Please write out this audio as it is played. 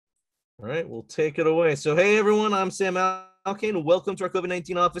All right, we'll take it away. So, hey, everyone, I'm Sam Alkane. Welcome to our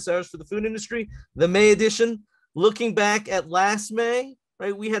COVID-19 office hours for the food industry, the May edition. Looking back at last May,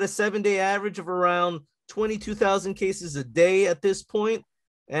 right, we had a 7-day average of around 22,000 cases a day at this point,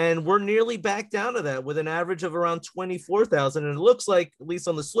 and we're nearly back down to that with an average of around 24,000. And it looks like, at least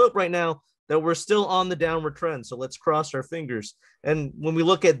on the slope right now, that we're still on the downward trend. So let's cross our fingers. And when we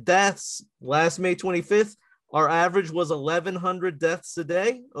look at deaths, last May 25th, our average was 1,100 deaths a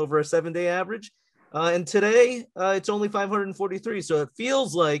day over a 7-day average. And today, it's only 543. So it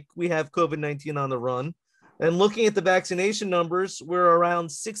feels like we have COVID-19 on the run. And looking at the vaccination numbers, we're around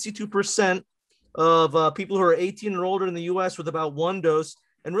 62% of people who are 18 or older in the U.S. with about one dose.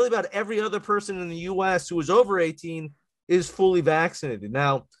 And really about every other person in the U.S. who is over 18 is fully vaccinated.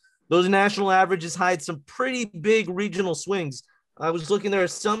 Now, those national averages hide some pretty big regional swings. I was looking, there are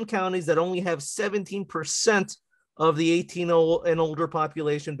some counties that only have 17% of the 18 and older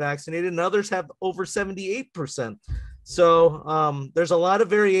population vaccinated, and others have over 78%. So there's a lot of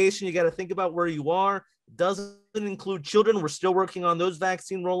variation. You got to think about where you are. It doesn't include children. We're still working on those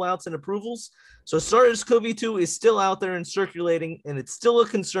vaccine rollouts and approvals. So SARS-CoV-2 is still out there and circulating, and it's still a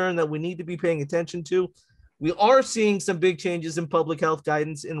concern that we need to be paying attention to. We are seeing some big changes in public health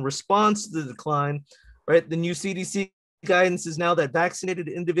guidance in response to the decline, right? The new CDC guidance is now that vaccinated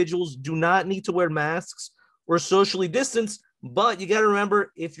individuals do not need to wear masks or socially distance, but you got to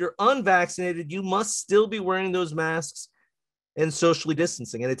remember, if you're unvaccinated, you must still be wearing those masks and socially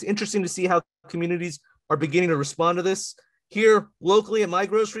distancing. And it's interesting to see how communities are beginning to respond to this. Here locally at my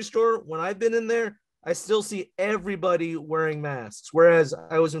grocery store, when I've been in there, I still see everybody wearing masks. Whereas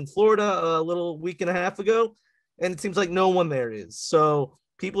I was in Florida a little week and a half ago, and it seems like no one there is. So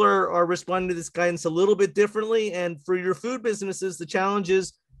people are responding to this guidance a little bit differently. And for your food businesses, the challenge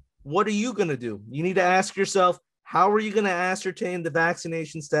is, what are you going to do? You need to ask yourself, how are you going to ascertain the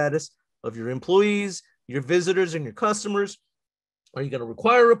vaccination status of your employees, your visitors, and your customers? Are you going to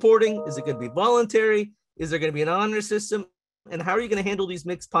require reporting? Is it going to be voluntary? Is there going to be an honor system? And how are you going to handle these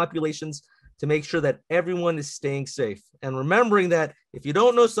mixed populations to make sure that everyone is staying safe? And remembering that if you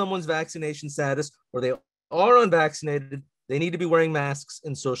don't know someone's vaccination status or they are unvaccinated, they need to be wearing masks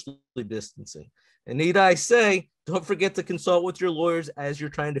and socially distancing. And need I say, don't forget to consult with your lawyers as you're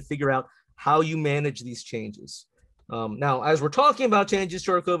trying to figure out how you manage these changes. Now, as we're talking about changes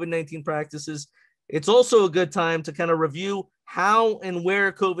to our COVID-19 practices, it's also a good time to kind of review how and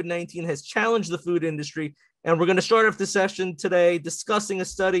where COVID-19 has challenged the food industry. And we're going to start off this session today discussing a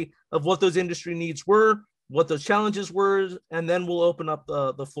study of what those industry needs were, what those challenges were, and then we'll open up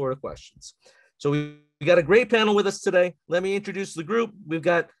the floor to questions. So we got a great panel with us today. Let me introduce the group. We've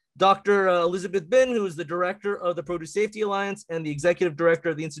got Dr. Elizabeth Bin, who is the director of the Produce Safety Alliance and the executive director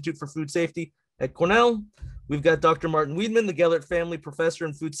of the Institute for Food Safety at Cornell. We've got Dr. Martin Weidman, the Gellert Family Professor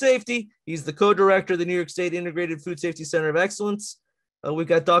in Food Safety. He's the co-director of the New York State Integrated Food Safety Center of Excellence. We've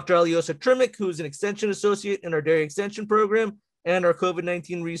got Dr. Aliosa Trimick, who's an extension associate in our dairy extension program and our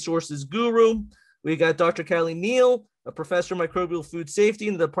COVID-19 resources guru. We got Dr. Callie Neal, a professor of microbial food safety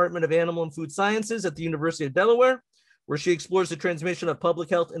in the Department of Animal and Food Sciences at the University of Delaware, where she explores the transmission of public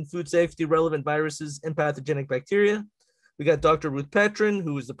health and food safety relevant viruses and pathogenic bacteria. We got Dr. Ruth Petrin,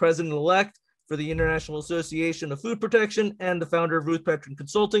 who is the president-elect for the International Association of Food Protection and the founder of Ruth Petrin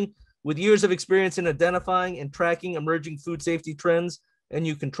Consulting, with years of experience in identifying and tracking emerging food safety trends and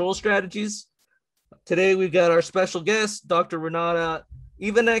new control strategies. Today, we've got our special guest, Dr. Renata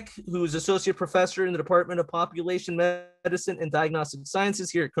Ivanek, who is associate professor in the Department of Population Medicine and Diagnostic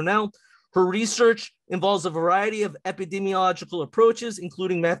Sciences here at Cornell. Her research involves a variety of epidemiological approaches,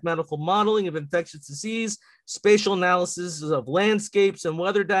 including mathematical modeling of infectious disease, spatial analysis of landscapes and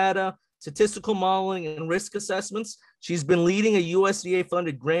weather data, statistical modeling, and risk assessments. She's been leading a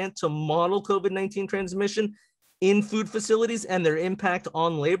USDA-funded grant to model COVID-19 transmission in food facilities and their impact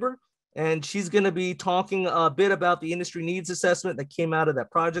on labor. And she's going to be talking a bit about the industry needs assessment that came out of that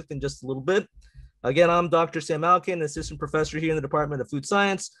project in just a little bit. Again, I'm Dr. Sam Alkane, assistant professor here in the Department of Food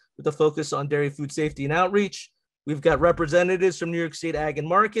Science with a focus on dairy food safety and outreach. We've got representatives from New York State Ag and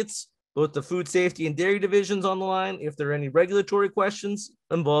Markets, both the food safety and dairy divisions on the line, if there are any regulatory questions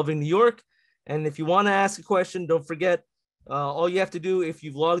involving New York. And if you want to ask a question, don't forget, all you have to do if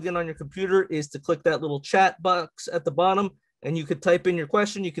you've logged in on your computer is to click that little chat box at the bottom, and you could type in your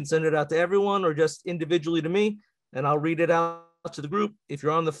question. You can send it out to everyone or just individually to me, and I'll read it out to the group. If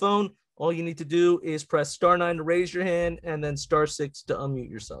you're on the phone, all you need to do is press *9 to raise your hand and then *6 to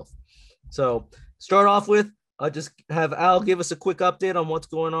unmute yourself. So start off with, I'll just have Al give us a quick update on what's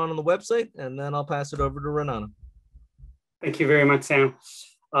going on the website, and then I'll pass it over to Renata. Thank you very much, Sam.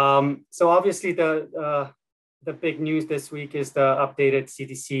 So obviously the big news this week is the updated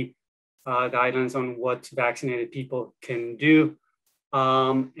CDC guidelines on what vaccinated people can do.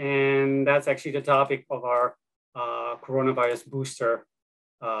 And that's actually the topic of our coronavirus booster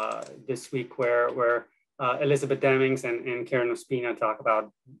this week, where Elizabeth Demings and Karen Ospina talk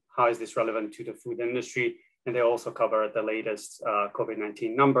about how is this relevant to the food industry. And they also cover the latest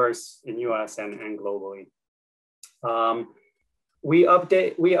COVID-19 numbers in US and globally. We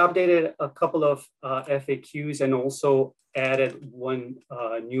updated a couple of FAQs and also added one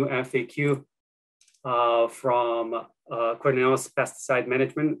new FAQ from Cornell's pesticide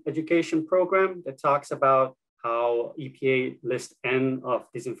management education program that talks about how EPA list N of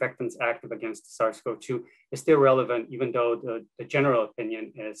disinfectants active against SARS-CoV-2 is still relevant, even though the general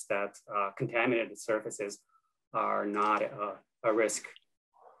opinion is that contaminated surfaces are not a risk,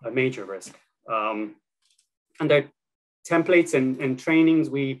 a major risk. Under templates and trainings,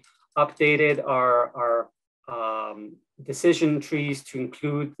 we updated our decision trees to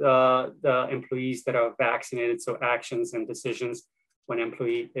include the employees that are vaccinated, so actions and decisions when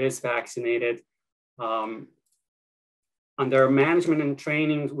employee is vaccinated. Under management and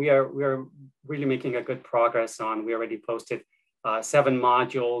trainings, we are really making a good progress on. We already posted 7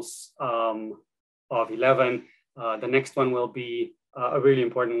 modules of 11. The next one will be a really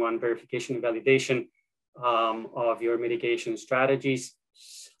important one, verification and validation of your mitigation strategies.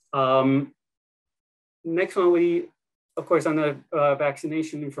 Next one, of course, on the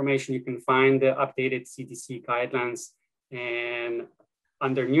vaccination information, you can find the updated CDC guidelines. And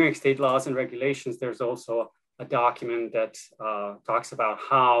under New York State laws and regulations, there's also a document that talks about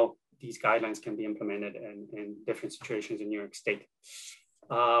how these guidelines can be implemented in different situations in New York State.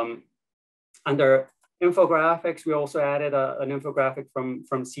 Under infographics, we also added an infographic from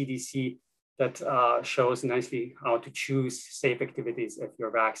CDC that shows nicely how to choose safe activities if you're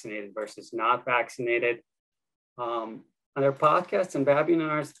vaccinated versus not vaccinated. Under podcasts and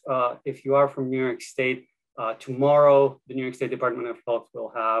webinars, if you are from New York State, tomorrow, the New York State Department of Health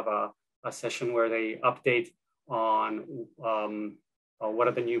will have a session where they update on what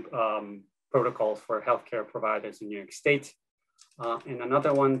are the new protocols for healthcare providers in New York State. And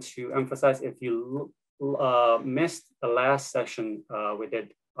another one to emphasize, if you missed the last session we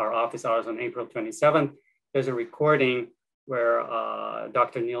did, our office hours on April 27th, there's a recording where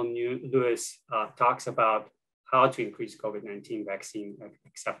Dr. Neil Lewis talks about how to increase COVID-19 vaccine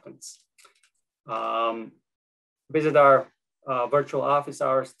acceptance. Visit our virtual office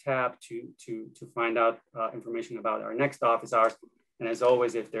hours tab to find out information about our next office hours. And as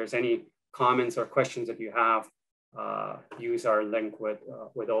always, if there's any comments or questions that you have, use our link with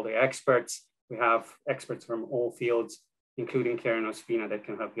all the experts. We have experts from all fields, including Karen Ospina, that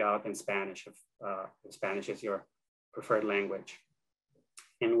can help you out in Spanish if Spanish is your preferred language.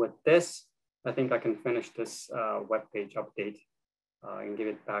 And with this, I think I can finish this webpage update and give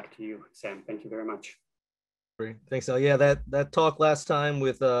it back to you, Sam. Thank you very much. Great. Thanks, Al. Yeah, that talk last time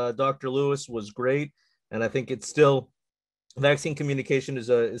with Dr. Lewis was great. And I think it's still, vaccine communication is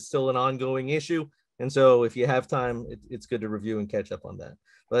still an ongoing issue. And so if you have time, it's good to review and catch up on that.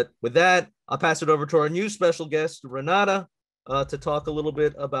 But with that, I'll pass it over to our new special guest, Renata, to talk a little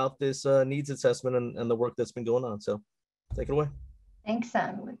bit about this needs assessment and the work that's been going on. So take it away. Thanks,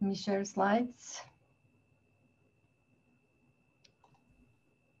 Sam. Let me share slides.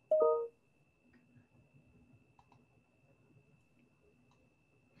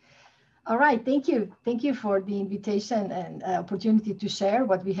 All right, thank you. Thank you for the invitation and opportunity to share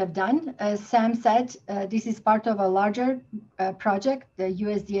what we have done. As Sam said, this is part of a larger project, the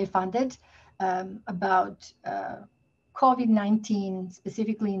USDA funded, about COVID-19,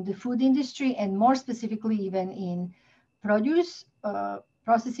 specifically in the food industry, and more specifically even in produce,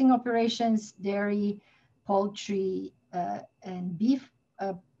 processing operations, dairy, poultry, and beef,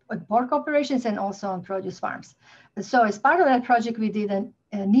 pork operations, and also on produce farms. So as part of that project, we did a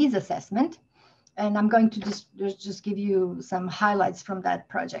needs assessment, and I'm going to just give you some highlights from that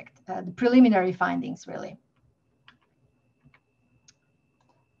project, the preliminary findings, really.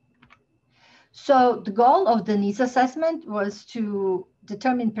 So the goal of the needs assessment was to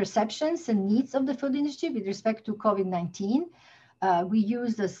determine perceptions and needs of the food industry with respect to COVID-19. We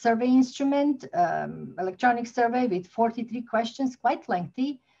used a survey instrument, electronic survey with 43 questions, quite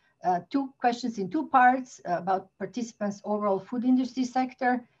lengthy, 2 questions in 2 parts about participants' overall food industry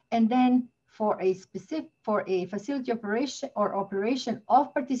sector, and then for a facility operation or operation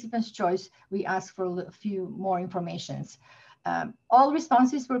of participants' choice, we asked for a few more informations. All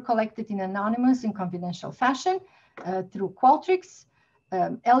responses were collected in anonymous and confidential fashion through Qualtrics.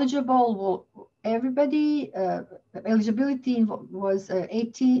 Eligibility was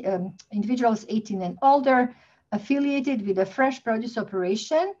 80 individuals 18 and older, affiliated with a fresh produce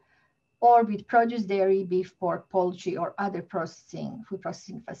operation, or with produce, dairy, beef, pork, poultry, or other food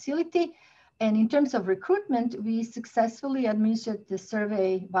processing facility. And in terms of recruitment, we successfully administered the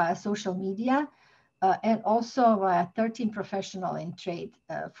survey via social media and also via 13 professional and trade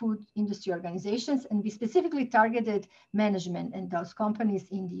food industry organizations. And we specifically targeted management and those companies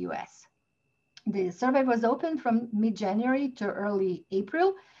in the US. The survey was open from mid-January to early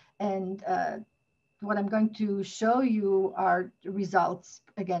April. And what I'm going to show you are results,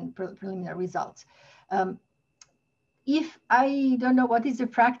 again, preliminary results. If I don't know what is the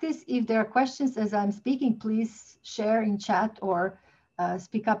practice, if there are questions as I'm speaking, please share in chat or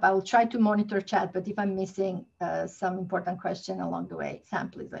speak up. I will try to monitor chat, but if I'm missing some important question along the way, Sam,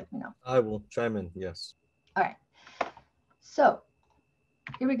 please let me know. I will chime in, yes. All right. So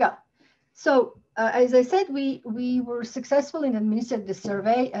here we go. So as I said, we were successful in administering the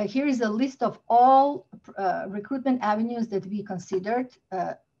survey. Here is a list of all recruitment avenues that we considered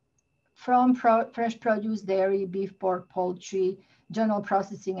from fresh produce, dairy, beef, pork, poultry, general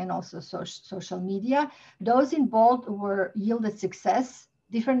processing, and also social media. Those involved were yielded success,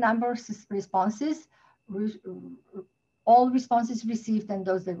 different numbers of responses, all responses received and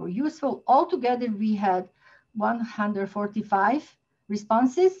those that were useful. Altogether, we had 145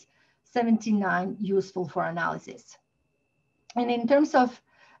 responses, 79 useful for analysis. And in terms of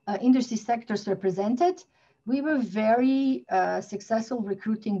industry sectors represented, we were very successful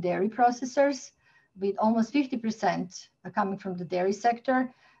recruiting dairy processors with almost 50% coming from the dairy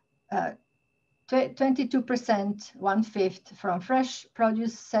sector, 22%, 1/5 from fresh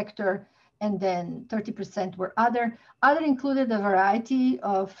produce sector, and then 30% were other. Other included a variety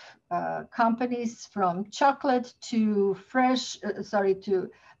of companies from chocolate to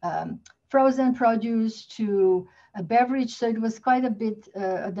frozen produce to a beverage. So it was quite a bit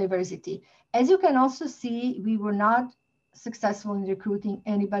of diversity. As you can also see, we were not successful in recruiting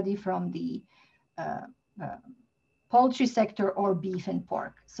anybody from the poultry sector or beef and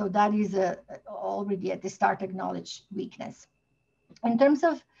pork. So that is already at the start acknowledged weakness. In terms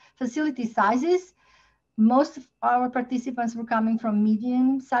of facility sizes, most of our participants were coming from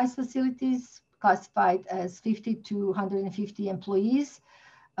medium-sized facilities classified as 50 to 150 employees.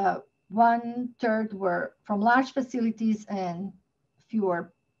 1/3 were from large facilities and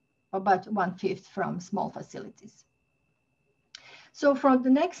fewer, about 1/5 from small facilities. So from the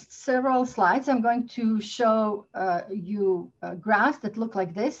next several slides, I'm going to show you graphs that look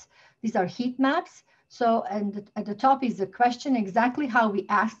like this. These are heat maps. So and at the top is the question, exactly how we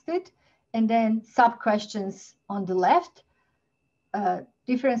asked it, and then sub-questions on the left.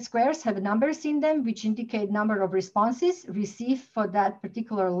 Different squares have numbers in them, which indicate number of responses received for that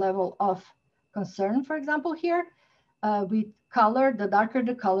particular level of concern, for example, here. With color, the darker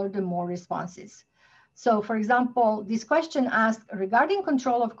the color, the more responses. So for example, this question asked, regarding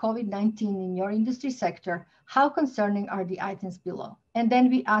control of COVID-19 in your industry sector, how concerning are the items below? And then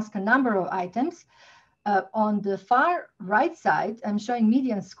we ask a number of items. On the far right side, I'm showing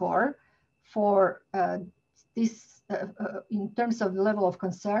median score for this in terms of the level of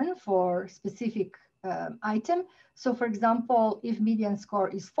concern for specific item. So for example, if median score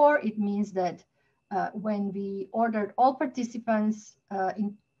is 4, it means that when we ordered all participants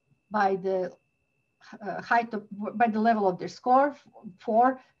by the by the level of their score,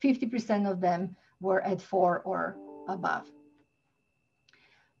 4, 50% of them were at 4 or above.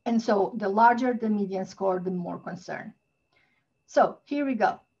 And so the larger the median score, the more concern. So here we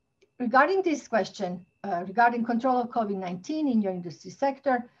go. Regarding this question, regarding control of COVID-19 in your industry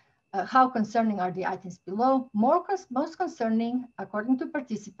sector, how concerning are the items below? Most concerning, according to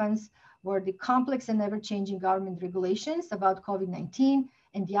participants, were the complex and ever-changing government regulations about COVID-19,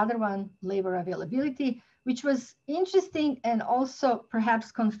 and the other one, labor availability, which was interesting and also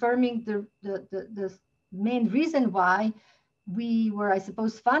perhaps confirming the main reason why we were, I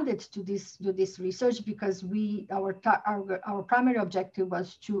suppose, funded to do this research, because our primary objective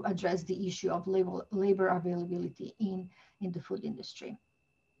was to address the issue of labor availability in the food industry.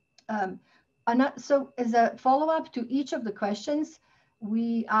 So as a follow-up to each of the questions,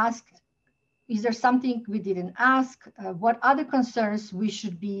 we asked, is there something we didn't ask? What other concerns we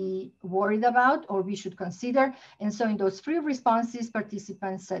should be worried about or we should consider? And so in those 3 responses,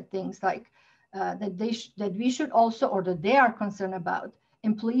 participants said things like that we should also, or that they are concerned about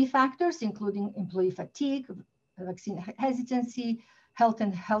employee factors, including employee fatigue, vaccine hesitancy, health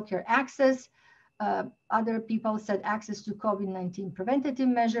and healthcare access. Other people said access to COVID-19 preventative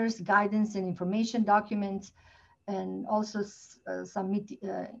measures, guidance and information documents, and also some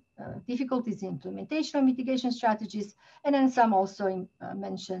difficulties in implementation of mitigation strategies, and then some also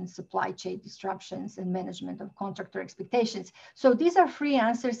mentioned supply chain disruptions and management of contractor expectations. So these are free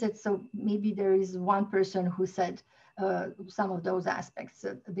answers, so maybe there is one person who said some of those aspects.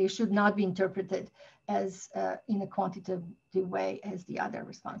 They should not be interpreted as in a quantitative way as the other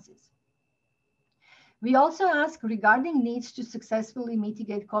responses. We also ask regarding needs to successfully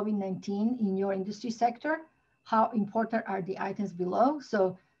mitigate COVID-19 in your industry sector, how important are the items below?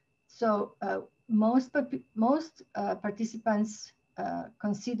 So most participants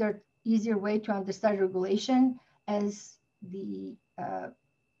considered easier way to understand regulation as an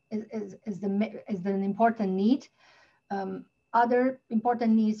important need. Other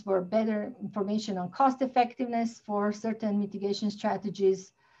important needs were better information on cost effectiveness for certain mitigation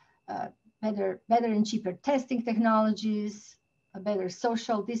strategies, better and cheaper testing technologies, better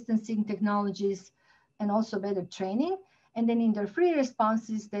social distancing technologies, and also better training. And then in their free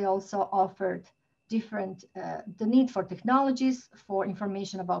responses, they also offered different, the need for technologies, for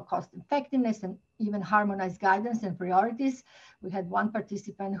information about cost effectiveness, and even harmonized guidance and priorities. We had one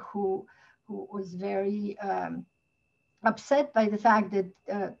participant who was very upset by the fact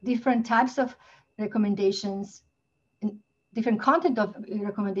that different types of recommendations, different content of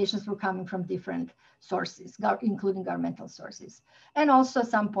recommendations were coming from different sources, including governmental sources. And also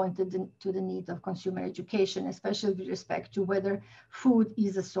some pointed to the need of consumer education, especially with respect to whether food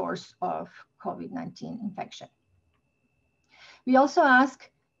is a source of COVID-19 infection. We also ask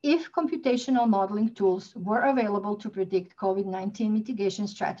if computational modeling tools were available to predict COVID-19 mitigation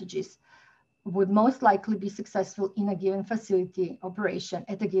strategies would most likely be successful in a given facility operation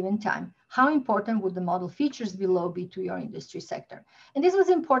at a given time. How important would the model features below be to your industry sector? And this was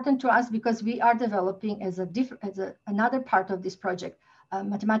important to us because we are developing as another part of this project, a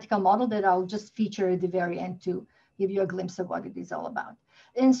mathematical model that I'll just feature at the very end to give you a glimpse of what it is all about.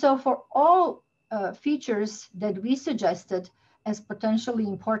 And so for all features that we suggested as potentially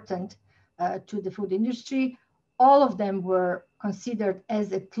important to the food industry, all of them were considered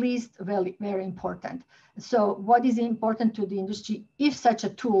as at least very, very important. So what is important to the industry if such a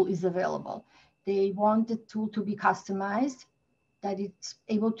tool is available? They want the tool to be customized, that it's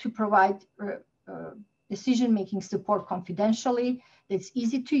able to provide decision-making support confidentially, that's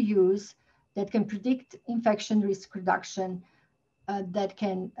easy to use, that can predict infection risk reduction, that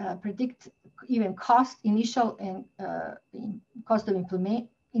can predict even cost, initial cost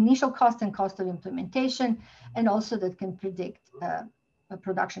of implementation, and also that can predict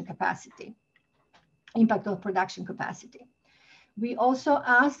production capacity, impact on production capacity. We also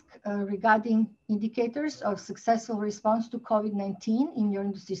ask regarding indicators of successful response to COVID-19 in your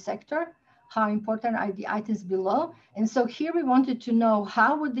industry sector, how important are the items below? And so here we wanted to know,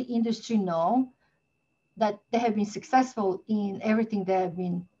 how would the industry know that they have been successful in everything they have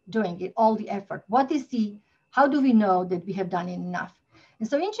been doing, in all the effort? How do we know that we have done enough? And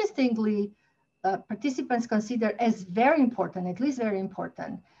so interestingly, participants consider as very important, at least very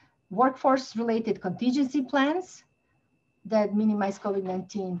important, workforce-related contingency plans that minimize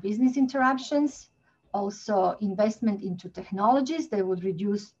COVID-19 business interruptions, also investment into technologies that would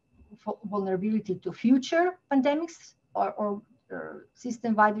reduce vulnerability to future pandemics or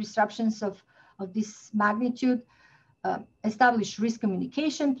system-wide disruptions of this magnitude, establish risk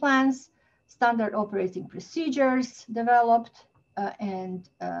communication plans, standard operating procedures developed, and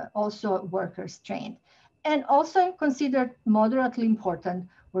also workers trained. And also considered moderately important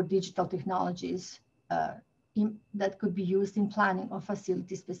were digital technologies that could be used in planning of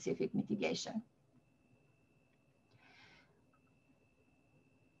facility-specific mitigation.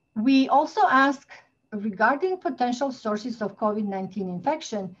 We also ask regarding potential sources of COVID-19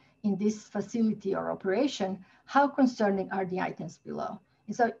 infection in this facility or operation, how concerning are the items below?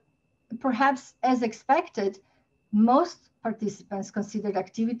 And so perhaps as expected, most participants considered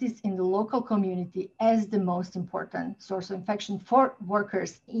activities in the local community as the most important source of infection for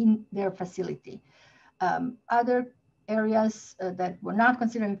workers in their facility. Other areas that were not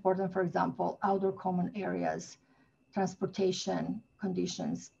considered important, for example, outdoor common areas, transportation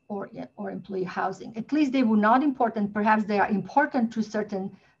conditions, or employee housing. At least they were not important. Perhaps they are important to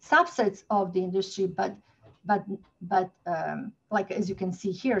certain subsets of the industry, but like as you can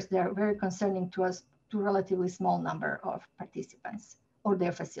see here, they're very concerning to us, to a relatively small number of participants or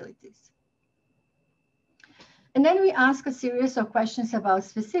their facilities. And then we ask a series of questions about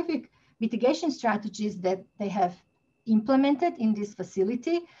specific mitigation strategies that they have implemented in this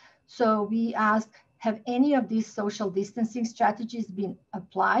facility. So we ask, have any of these social distancing strategies been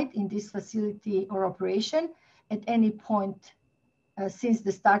applied in this facility or operation at any point since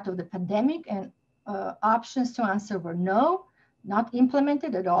the start of the pandemic? And options to answer were no, not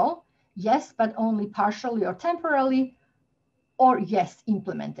implemented at all, yes, but only partially or temporarily, or yes,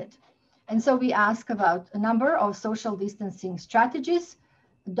 implemented. And so we ask about a number of social distancing strategies.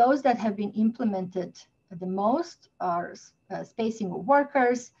 Those that have been implemented the most are spacing of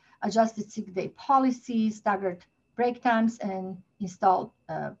workers, adjusted sick day policies, staggered break times, and installed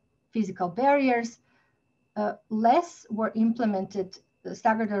physical barriers. Less were implemented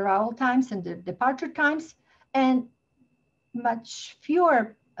staggered arrival times and the departure times, and much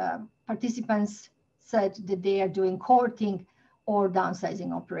fewer participants said that they are doing cohorting or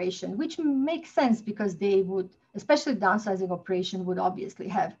downsizing operation, which makes sense because they would, especially downsizing operation, would obviously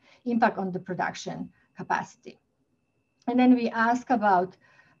have impact on the production capacity. And then we ask about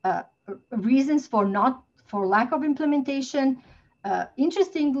reasons for lack of implementation.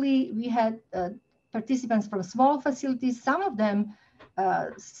 Interestingly, we had participants from small facilities. Some of them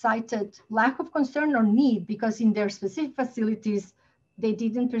cited lack of concern or need because in their specific facilities, they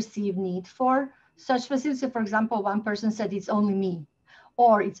didn't perceive need for such facilities. For example, one person said it's only me,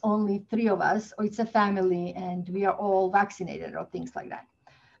 or it's only 3 of us, or it's a family and we are all vaccinated, or things like that.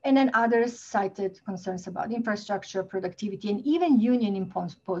 And then others cited concerns about infrastructure, productivity, and even union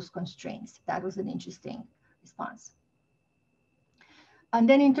imposed constraints. That was an interesting response. And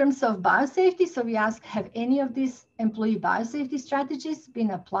then in terms of biosafety, so we asked, have any of these employee biosafety strategies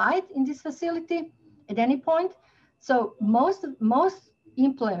been applied in this facility at any point? So most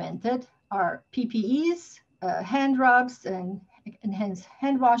implemented are PPEs, hand rubs, and enhanced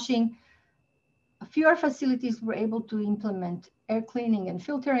hand washing. Fewer facilities were able to implement air cleaning and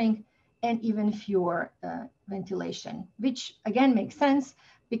filtering, and even fewer ventilation, which again makes sense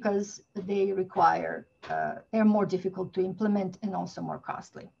because they require, they're more difficult to implement and also more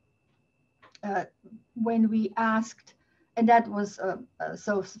costly. When we asked, and that was,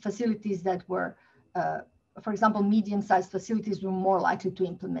 so facilities that were, for example, medium-sized facilities were more likely to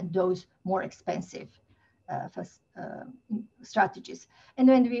implement those more expensive strategies. And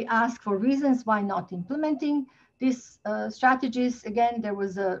when we asked for reasons why not implementing these strategies, again, there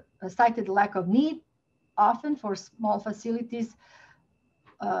was a cited lack of need, often for small facilities,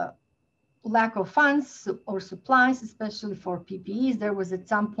 lack of funds or supplies, especially for PPEs. There was at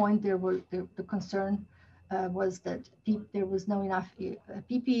some point, the concern was that there was no enough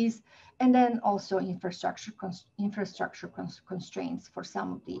PPEs, and then also infrastructure constraints for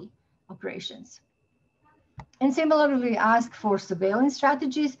some of the operations. And similarly, ask for surveillance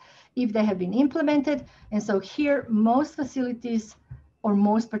strategies if they have been implemented. And so here, most facilities or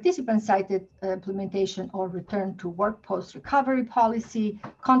most participants cited implementation or return to work post-recovery policy,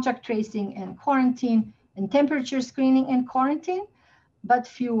 contact tracing and quarantine, and temperature screening and quarantine, but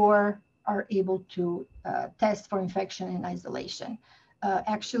fewer are able to test for infection and isolation.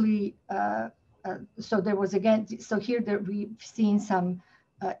 So there was again, so here we've seen some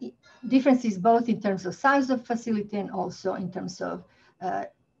differences both in terms of size of facility and also in terms of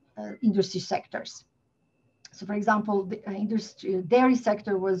industry sectors. So for example, the dairy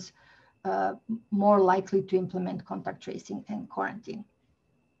sector was more likely to implement contact tracing and quarantine.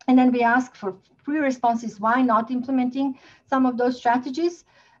 And then we asked for free responses, why not implementing some of those strategies?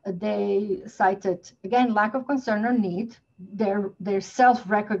 They cited, again, lack of concern or need, their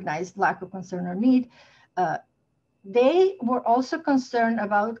self-recognized lack of concern or need. They were also concerned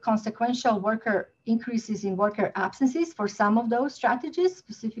about consequential worker increases in worker absences for some of those strategies,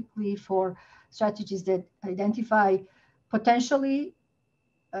 specifically for strategies that identify potentially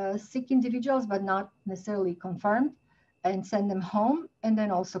sick individuals, but not necessarily confirmed, and send them home, and then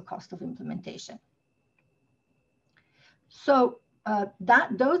also cost of implementation. So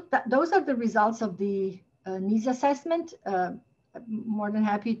those are the results of the needs assessment. More than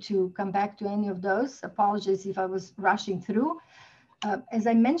happy to come back to any of those. Apologies if I was rushing through. As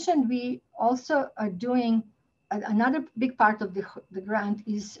I mentioned, we also are doing another big part of the grant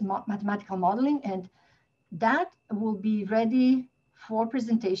is mathematical modeling, and that will be ready for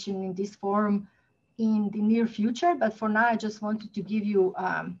presentation in this forum in the near future. But for now, I just wanted to give you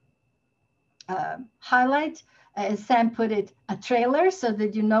highlight, as Sam put it, a trailer so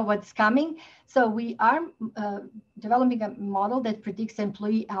that you know what's coming. So we are developing a model that predicts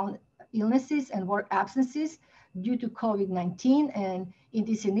employee illnesses and work absences due to COVID-19. And in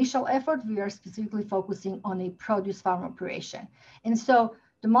this initial effort, we are specifically focusing on a produce farm operation. And so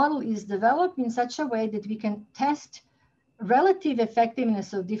the model is developed in such a way that we can test relative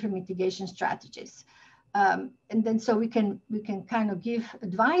effectiveness of different mitigation strategies. And then so we can kind of give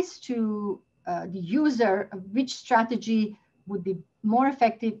advice to the user of which strategy would be more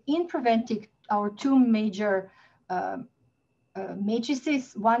effective in preventing our two major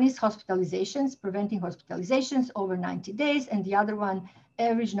matrices. One is hospitalizations, preventing hospitalizations over 90 days, and the other one,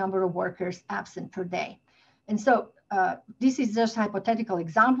 average number of workers absent per day. And so this is just hypothetical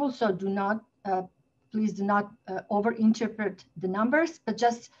example, so please do not overinterpret the numbers, but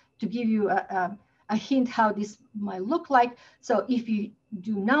just to give you a hint how this might look like. So if you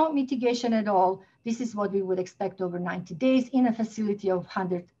do no mitigation at all, this is what we would expect over 90 days in a facility of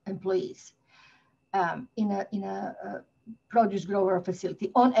 100 employees, in a produce grower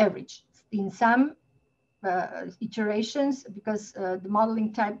facility on average. In some iterations, because the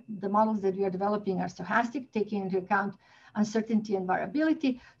models that we are developing are stochastic, taking into account uncertainty and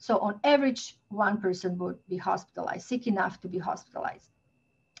variability. So on average, one person would be hospitalized, sick enough to be hospitalized.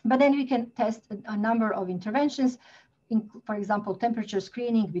 But then we can test a number of interventions, for example, temperature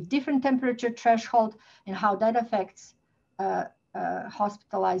screening with different temperature threshold and how that affects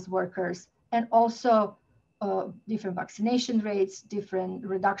hospitalized workers, and also different vaccination rates, different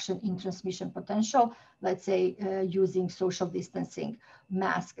reduction in transmission potential, let's say using social distancing,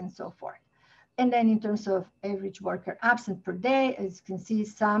 mask, and so forth. And then in terms of average worker absent per day, as you can see,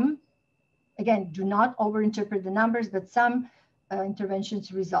 some, again, do not overinterpret the numbers, but some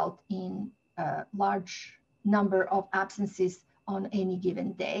interventions result in a large number of absences on any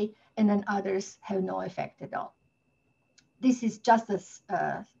given day, and then others have no effect at all. This is just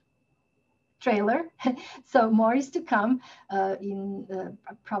a trailer, so more is to come in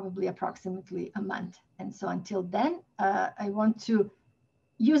probably approximately a month. And so until then, I want to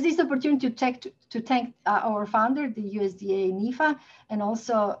use this opportunity to thank our founder, the USDA NIFA, and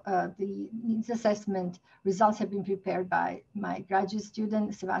also the needs assessment results have been prepared by my graduate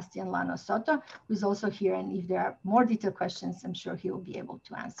student, Sebastian Lano Soto, who is also here. And if there are more detailed questions, I'm sure he will be able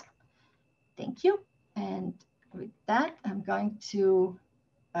to answer. Thank you. And with that, I'm going to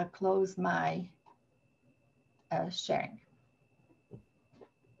close my sharing.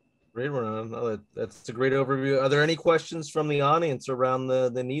 Great, Renata. That's a great overview. Are there any questions from the audience around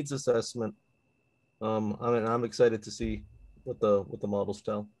the needs assessment? I'm excited to see what the models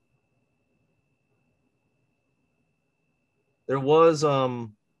tell. There was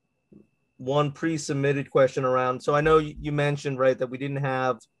one pre-submitted question around. So I know you mentioned, right, that we didn't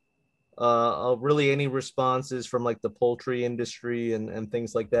have really any responses from like the poultry industry and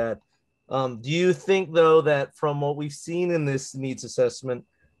things like that. Do you think though that from what we've seen in this needs assessment,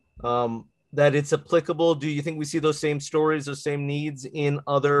 that it's applicable? Do you think we see those same stories, those same needs in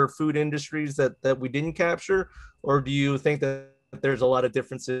other food industries that we didn't capture? Or do you think that there's a lot of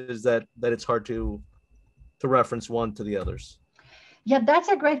differences that it's hard to reference one to the others? Yeah, that's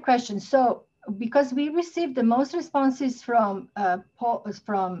a great question. So because we received the most responses from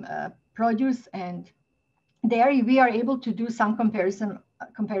produce and dairy, we are able to do some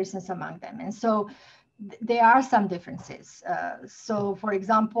comparisons among them. And so there are some differences. So for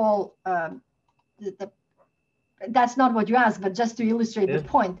example, that's not what you asked, but just to illustrate the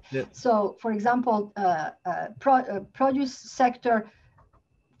point. Yeah. So for example, produce sector,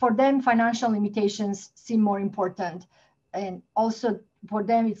 for them, financial limitations seem more important. And also for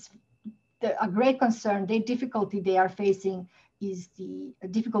them, it's a great concern. The difficulty they are facing is the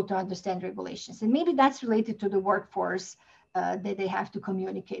difficult to understand regulations. And maybe that's related to the workforce that they have to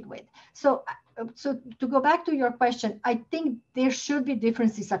communicate with. So to go back to your question, I think there should be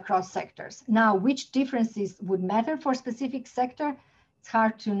differences across sectors. Now, which differences would matter for a specific sector? It's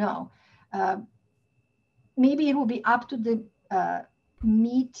hard to know. Maybe it will be up to the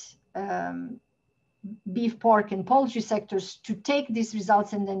meat, beef, pork, and poultry sectors to take these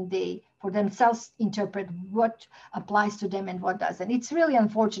results and then they, for themselves, interpret what applies to them and what doesn't. It's really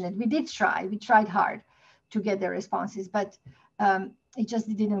unfortunate. We tried hard to get their responses, but it just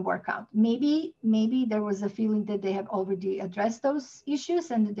didn't work out. Maybe there was a feeling that they have already addressed those issues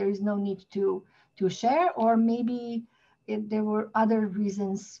and that there is no need to share, or maybe there were other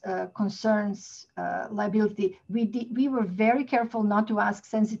reasons, concerns, liability. We were very careful not to ask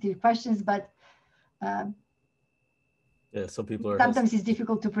sensitive questions, but yeah, some people are sometimes it's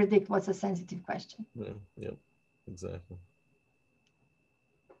difficult to predict what's a sensitive question. Yeah, exactly.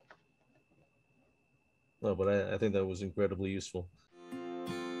 No, but I think that was incredibly useful.